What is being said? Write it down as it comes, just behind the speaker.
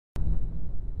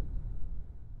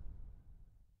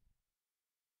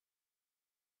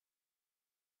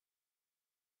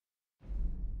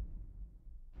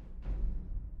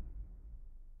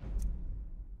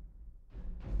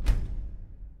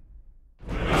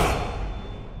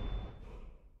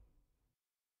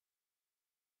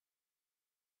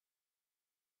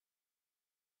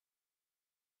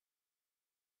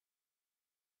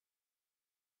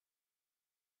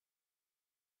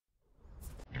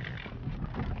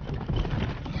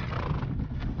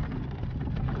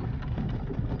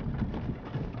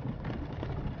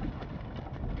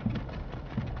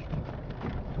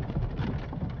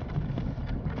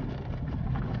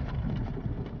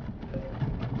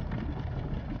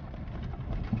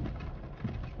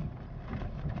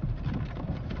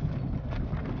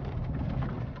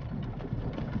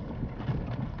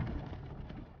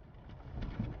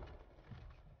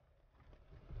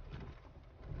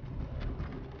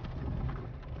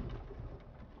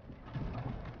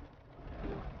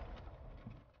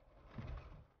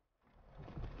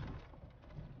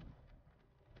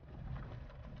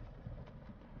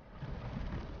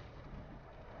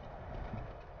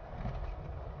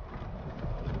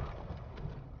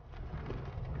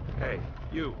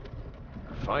You,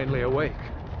 finally awake.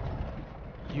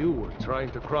 You were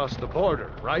trying to cross the border,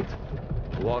 right?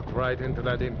 Walked right into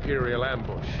that Imperial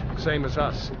ambush, same as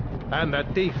us. And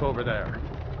that thief over there.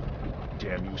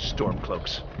 Damn you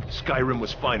Stormcloaks. Skyrim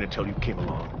was fine until you came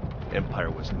along.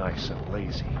 Empire was nice and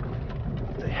lazy.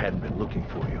 If they hadn't been looking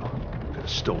for you, could have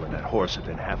stolen that horse and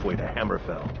been halfway to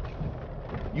Hammerfell.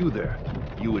 You there,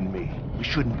 you and me, we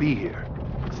shouldn't be here.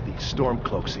 It's these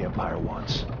Stormcloaks the Empire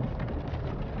wants.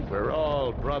 We're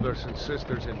all brothers and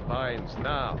sisters in binds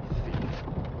now,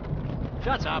 thief.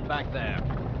 Shut up back there.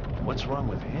 What's wrong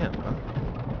with him, huh?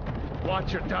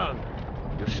 Watch your tongue.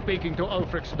 You're speaking to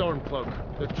Ulfric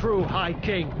Stormcloak, the true High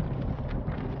King.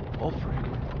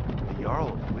 Ulfric? The Jarl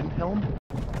of Windhelm?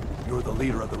 You're the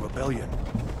leader of the rebellion.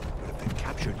 But if they've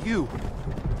captured you...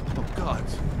 Oh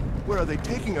gods, where are they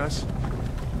taking us?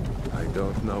 I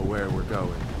don't know where we're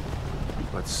going,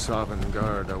 but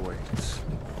Sovngarde awaits.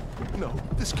 No,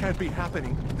 this can't be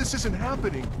happening. This isn't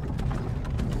happening.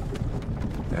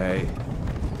 Hey,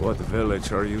 what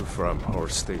village are you from,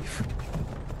 horse thief?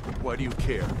 Why do you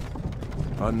care?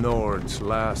 A Nord's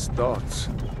last thoughts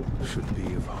should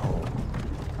be of home.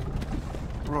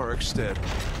 Rorikstead.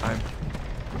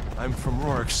 I'm from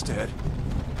Rorikstead.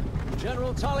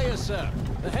 General Tullius, sir.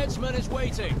 The headsman is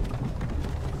waiting.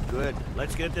 Good.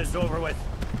 Let's get this over with.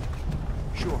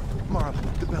 Sure. Mara,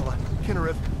 Dibella,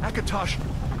 Kinnarev, Akatosh,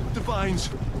 Divines,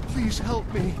 please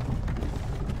help me.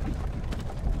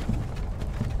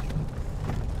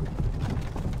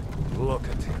 Look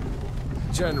at him.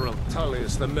 General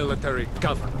Tullius, the military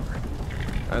governor.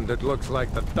 And it looks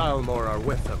like the Dalmor are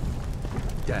with him.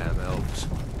 Damn elves.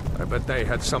 I bet they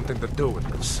had something to do with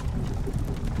this.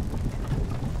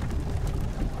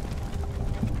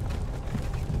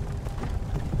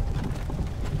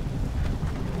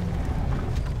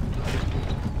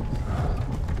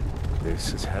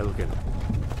 This is Helgen.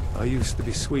 I used to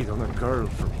be sweet on a girl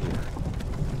from here.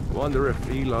 Wonder if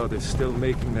Elod is still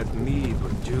making that mead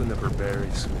with juniper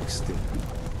berries mixed in.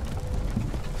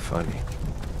 Funny.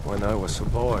 When I was a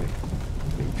boy,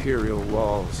 Imperial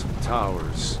walls and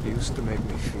towers used to make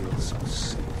me feel so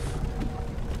safe.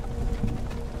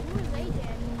 Who are they,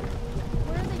 Daddy?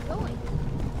 Where are they going?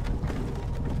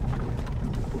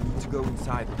 To go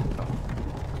inside.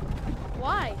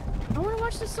 Why? I want to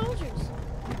watch the soldiers.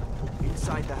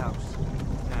 Inside the house.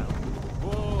 Now.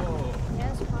 Whoa!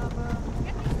 Yes, Papa.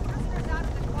 Get these prisoners out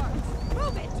of the carts.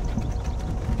 Move it!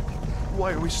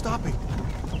 Why are we stopping?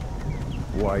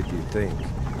 Why do you think?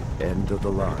 End of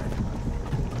the line.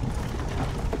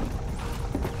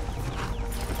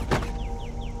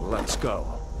 Let's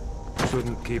go.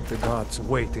 Shouldn't keep the gods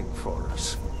waiting for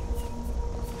us.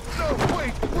 No,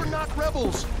 wait! We're not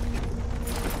rebels!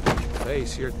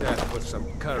 Face your death with some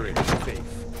courage, thief.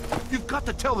 You've got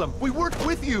to tell them! We weren't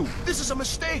with you! This is a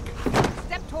mistake!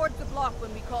 Step towards the block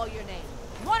when we call your name.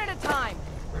 One at a time.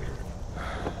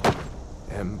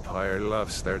 Empire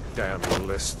loves their damn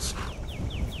lists.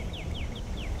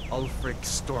 Ulfric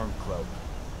Stormcloak,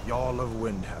 Jarl of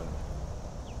Windhelm.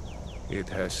 It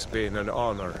has been an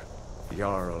honor,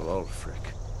 Jarl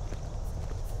Ulfric.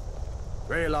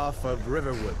 Ralof of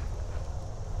Riverwood.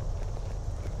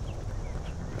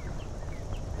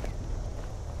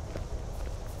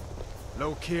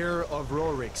 Lokir of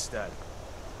Rorikstead.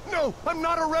 No! I'm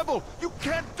not a rebel! You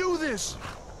can't do this!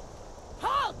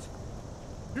 Halt!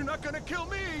 You're not gonna kill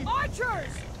me!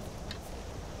 Archers!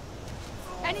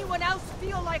 Anyone else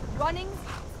feel like running?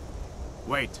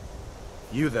 Wait.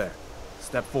 You there.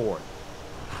 Step forward.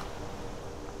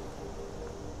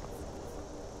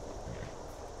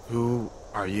 Who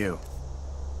are you?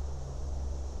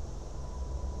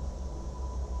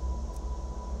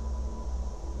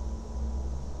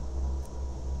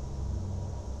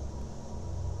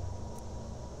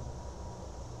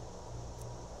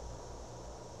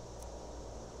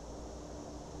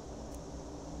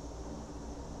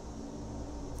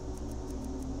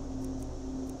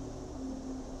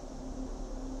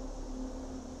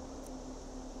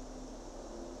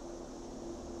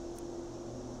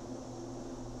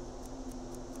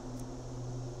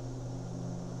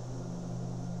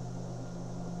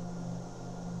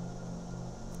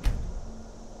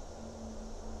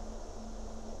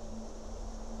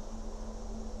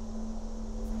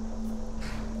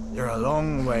 You're a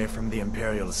long way from the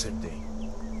Imperial City.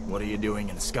 What are you doing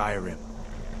in Skyrim?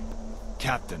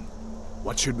 Captain,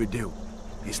 what should we do?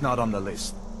 He's not on the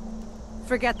list.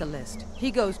 Forget the list. He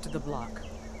goes to the block.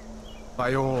 By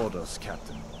your orders,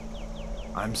 Captain.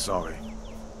 I'm sorry.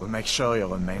 We'll make sure your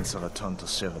remains are returned to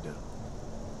Cyrodiil.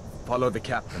 Follow the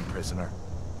captain, prisoner.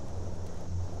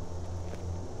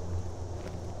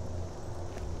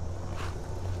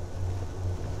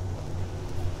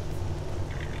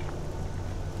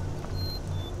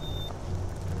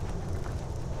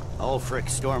 Ulfric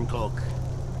Stormcloak.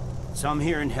 Some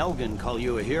here in Helgen call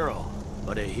you a hero,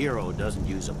 but a hero doesn't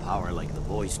use a power like the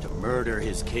voice to murder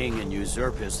his king and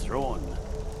usurp his throne.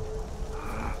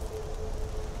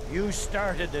 You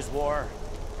started this war,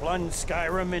 plunged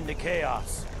Skyrim into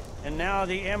chaos, and now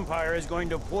the Empire is going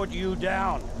to put you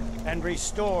down and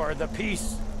restore the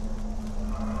peace.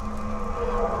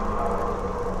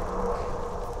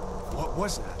 What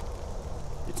was that?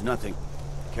 It's nothing.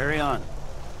 Carry on.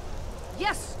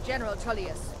 Yes, General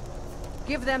Tullius.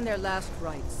 Give them their last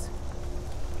rites.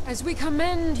 As we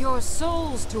commend your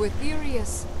souls to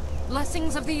Aetherius,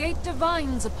 blessings of the eight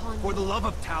divines upon you. For the love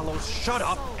of Talos, shut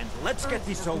up and let's get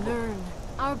this over. Learn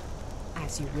our...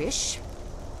 As you wish.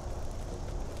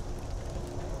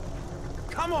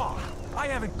 Come on! I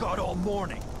haven't got all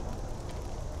morning.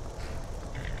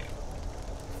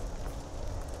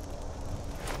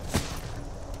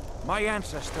 My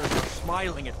ancestors are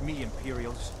smiling at me,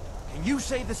 Imperials. Can you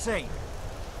say the same?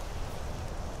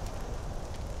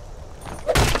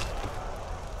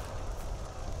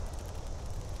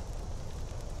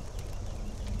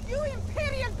 You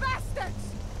Imperial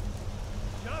bastards!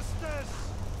 Justice!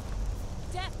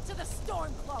 Death to the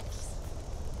Stormcloaks!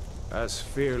 As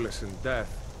fearless in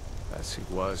death as he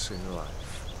was in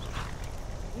life.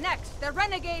 Next, the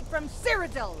renegade from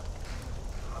Cyrodiil!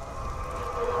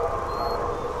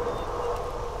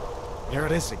 Here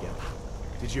it is again.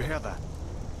 Did you hear that?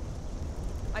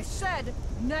 I said,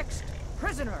 next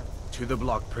prisoner! To the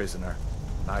block, prisoner.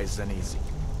 Nice and easy.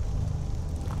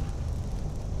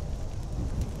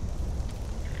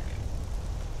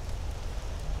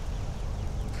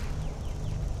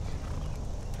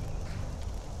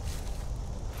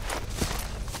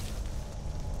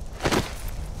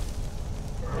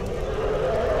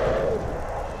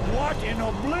 What in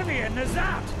oblivion is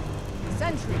that?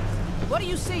 Sentries, what do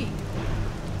you see?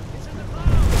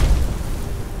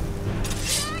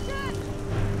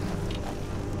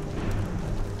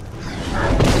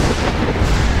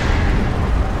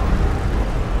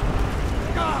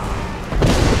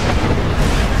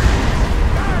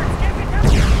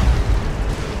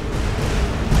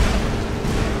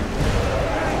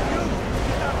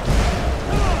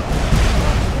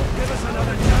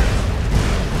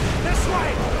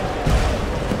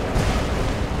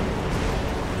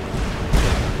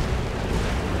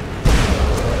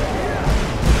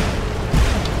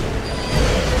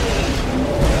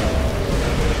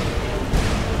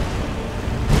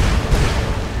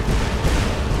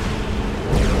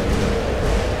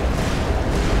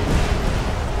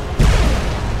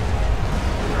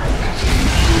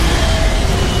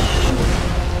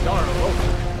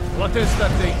 What is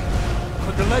that thing?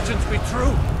 Could the legends be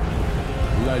true?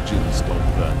 Legends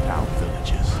don't burn down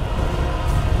villages.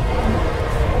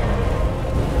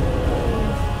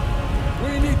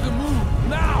 We need to move,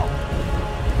 now!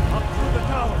 Up through the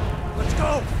tower. Let's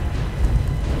go!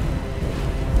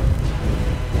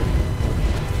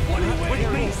 What are you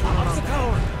waiting for? Up the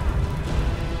tower!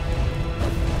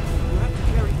 We'll have to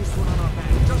carry this one on our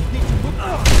back. Just need to move...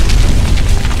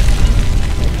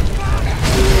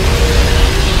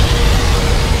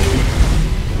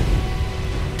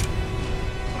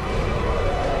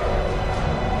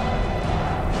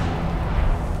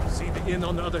 In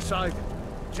on the other side.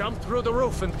 Jump through the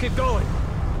roof and keep going.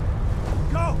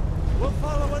 Go! We'll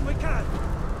follow when we can.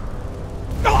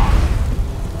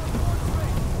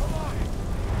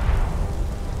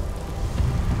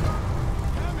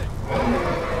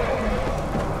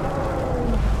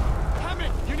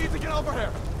 Hammond, you need to get over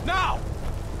here! Now!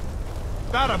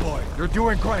 Batter boy, you're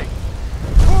doing great.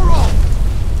 Toro!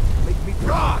 Make me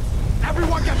proud!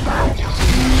 Everyone get back!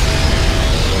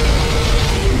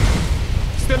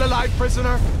 Still alive,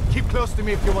 prisoner? Keep close to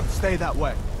me if you want to stay that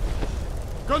way.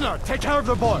 Gunnar, take care of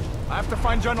the boy. I have to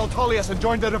find General Tullius and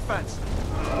join the defense.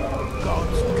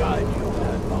 Gods guide you,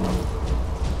 Radeon.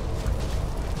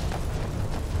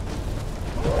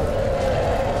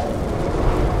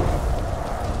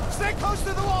 Stay close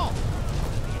to the wall!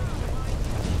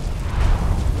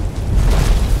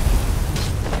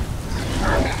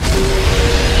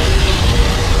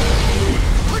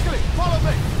 Quickly, follow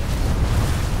me!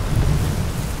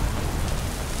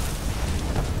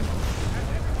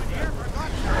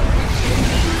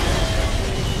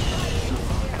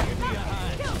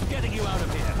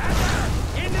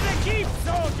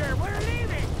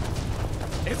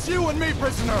 It's you and me,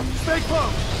 prisoner! Stay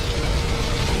close!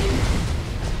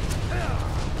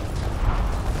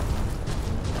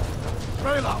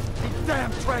 Raylo, you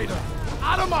damn traitor!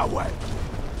 Out of my way!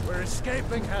 We're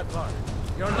escaping, Hadlar.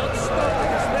 You're not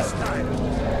stopping us this time.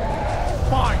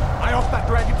 Fine! I hope that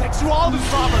dragon takes you all to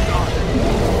Sovngarde!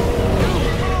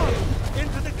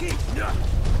 Into the keep!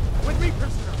 With me,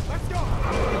 prisoner! Let's go!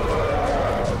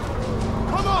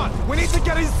 Come on! We need to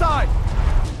get inside!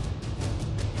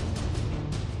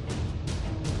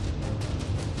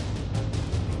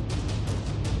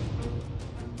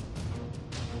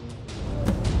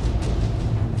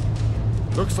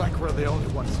 Looks like we're the only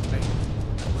ones who made it.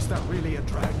 Was that really a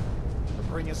dragon? To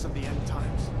bring us in the end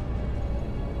times?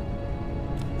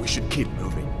 We should keep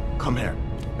moving. Come here.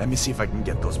 Let me see if I can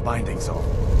get those bindings off.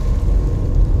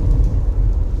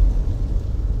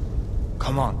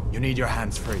 Come on, you need your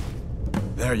hands free.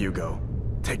 There you go.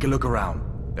 Take a look around.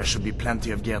 There should be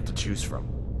plenty of gear to choose from.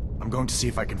 I'm going to see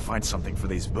if I can find something for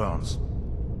these burns.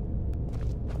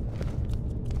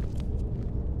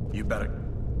 You better...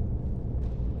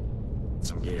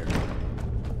 some gear.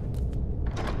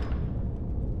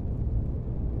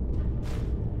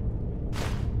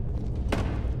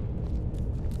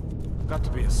 Got to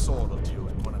be a sword or two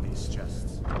in one of these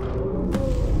chests.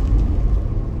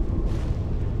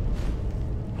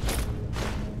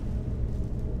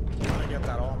 Gotta get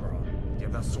that armor on.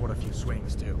 Give that sword a few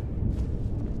swings too.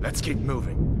 Let's keep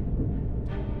moving.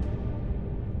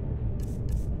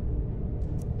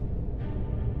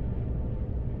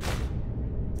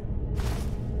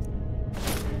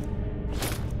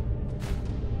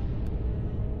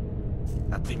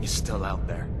 That thing is still out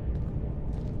there.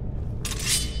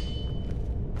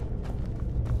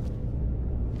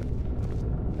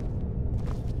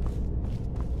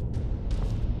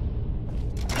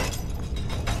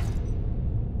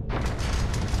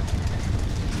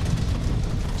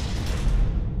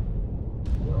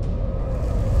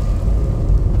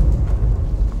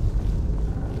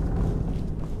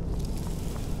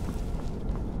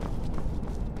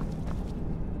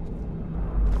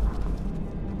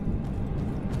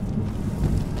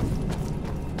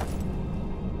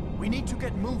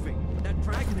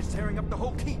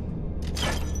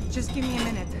 Just give me a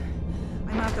minute.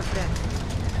 I'm out of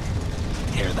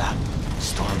breath. Hear that?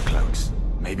 Stormcloaks.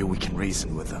 Maybe we can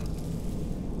reason with them.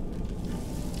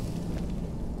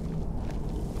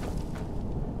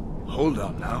 Hold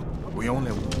on now. We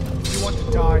only... You want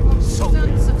to die? So...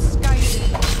 Sons of Skyrim.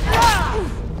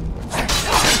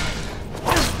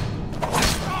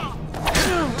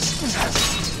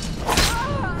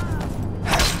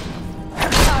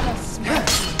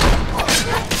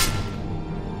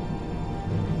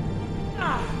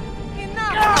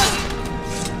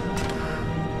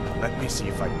 Let me see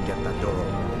if I can get that door open.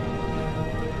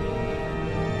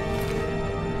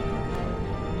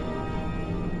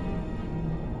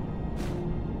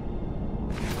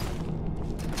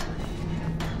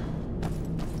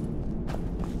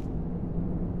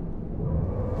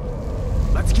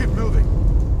 Let's keep moving.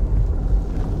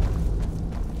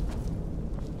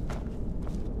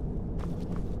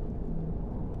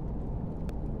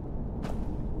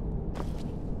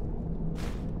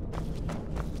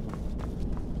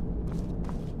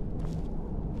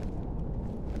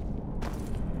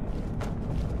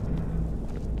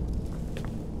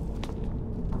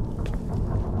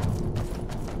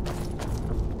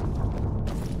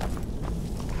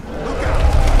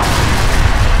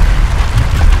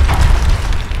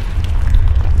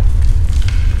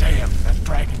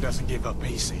 Give up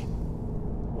easy.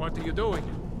 What are you doing?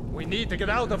 We need to get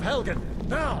out of Helgen,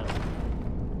 now!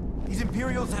 These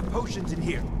Imperials have potions in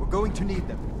here. We're going to need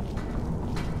them.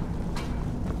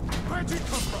 Granted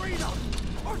for freedom!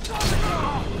 Or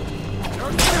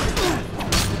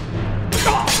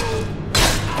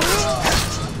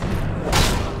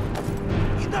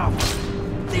enough!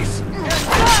 This ends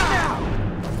now!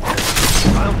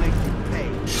 I'll make you pay.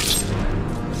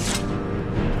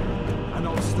 I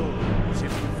know the story. See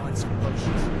if we can find some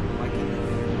potions. Like in here.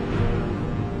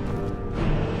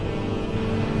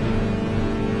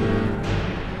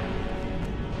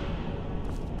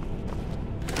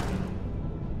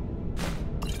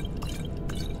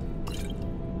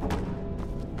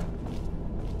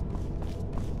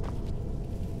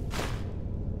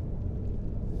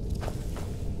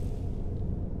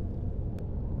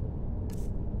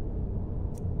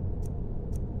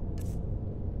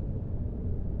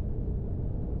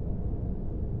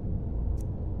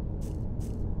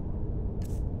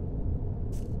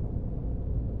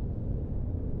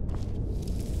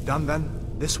 Done then?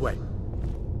 This way.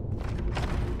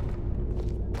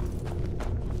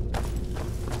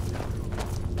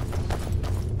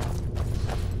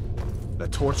 The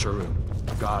torture room.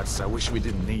 Gods, I wish we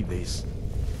didn't need these.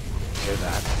 Hear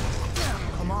that?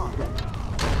 Come on.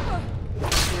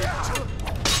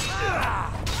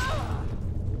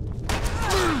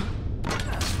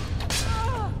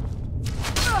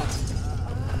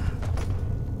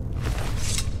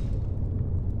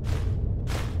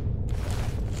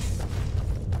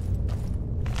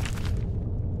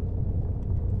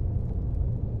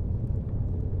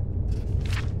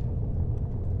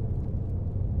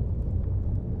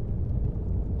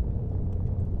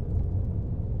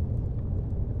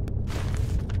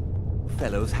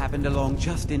 fellows happened along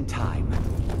just in time.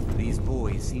 These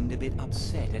boys seemed a bit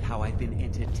upset at how I've been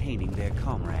entertaining their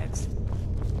comrades.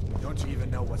 Don't you even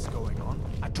know what's going on?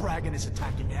 A dragon is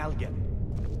attacking Helgen.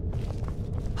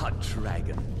 A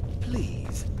dragon?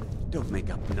 Please, don't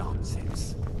make up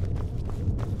nonsense.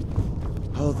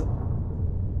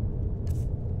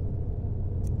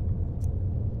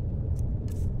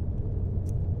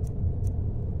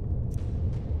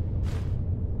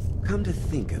 Come to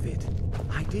think of it,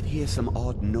 I did hear some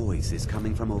odd noises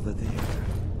coming from over there.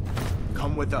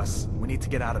 Come with us. We need to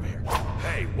get out of here.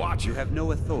 Hey, watch You it! have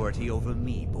no authority over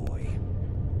me, boy.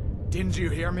 Didn't you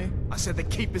hear me? I said the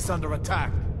keep is under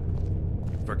attack.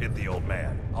 Forget the old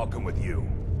man. I'll come with you.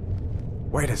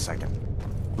 Wait a second.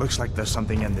 Looks like there's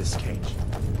something in this cage.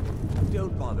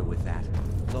 Don't bother with that.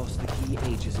 Lost the key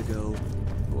ages ago.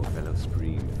 Poor fellow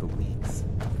screamed for weeks.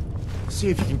 See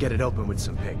if you can get it open with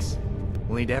some picks.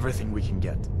 We'll need everything we can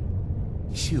get.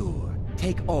 Sure.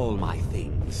 Take all my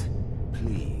things.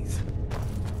 Please.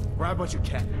 Grab what you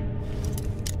can.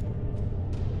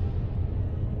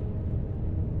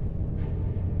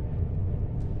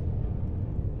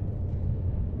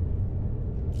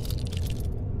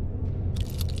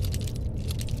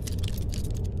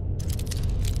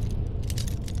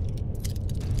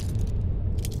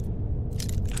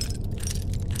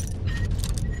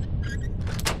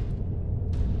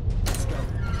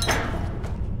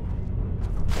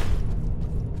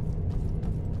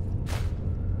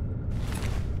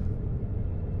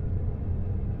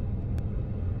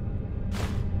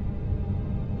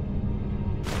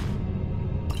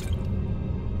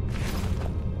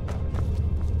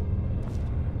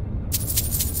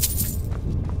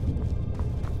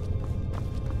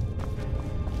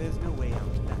 There's no way out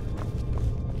of that.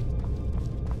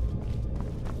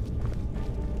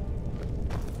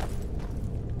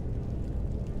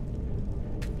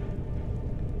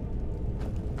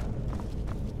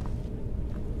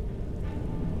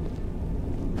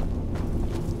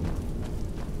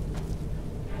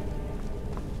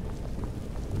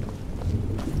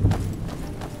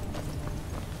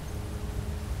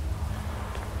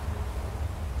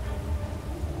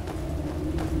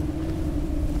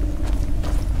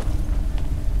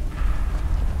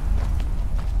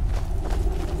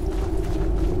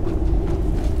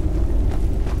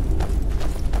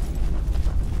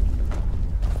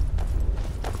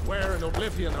 Where in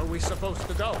Oblivion are we supposed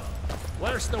to go?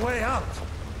 Where's the way out?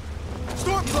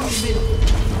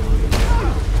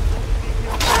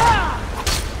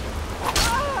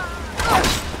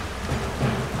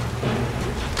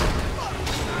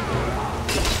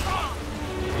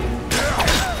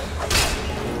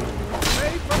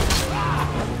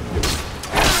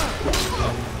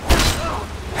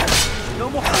 No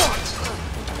more!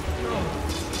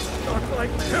 Not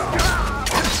like this.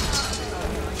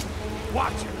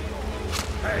 Watch it!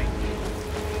 Hey!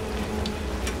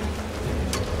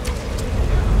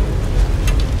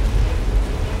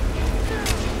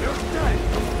 You're dead.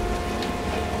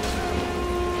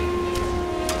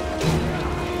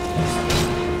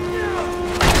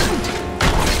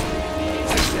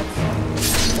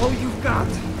 That's all you've got.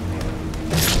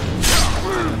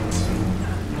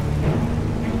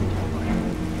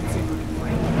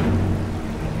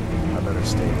 I better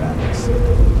stay back and see.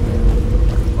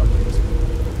 Good luck, kids.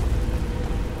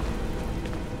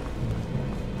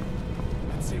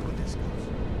 Let's see where this goes.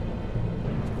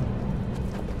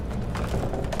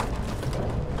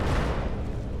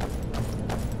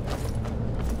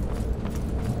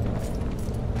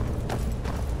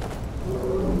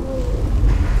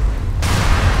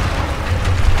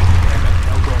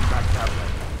 No going back that way.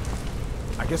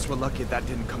 I guess we're lucky that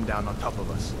didn't come down on top of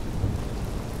us.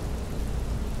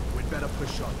 We'd better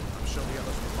push on. I'm sure the others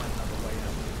will find another way out.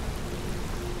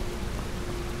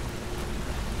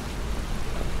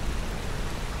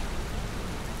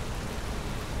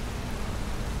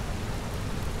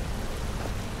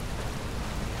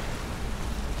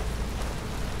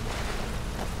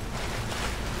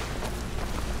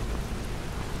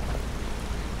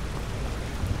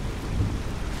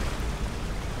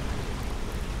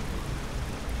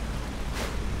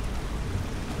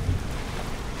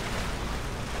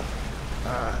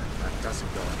 That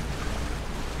doesn't go anywhere.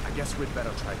 I guess we'd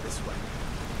better try this way.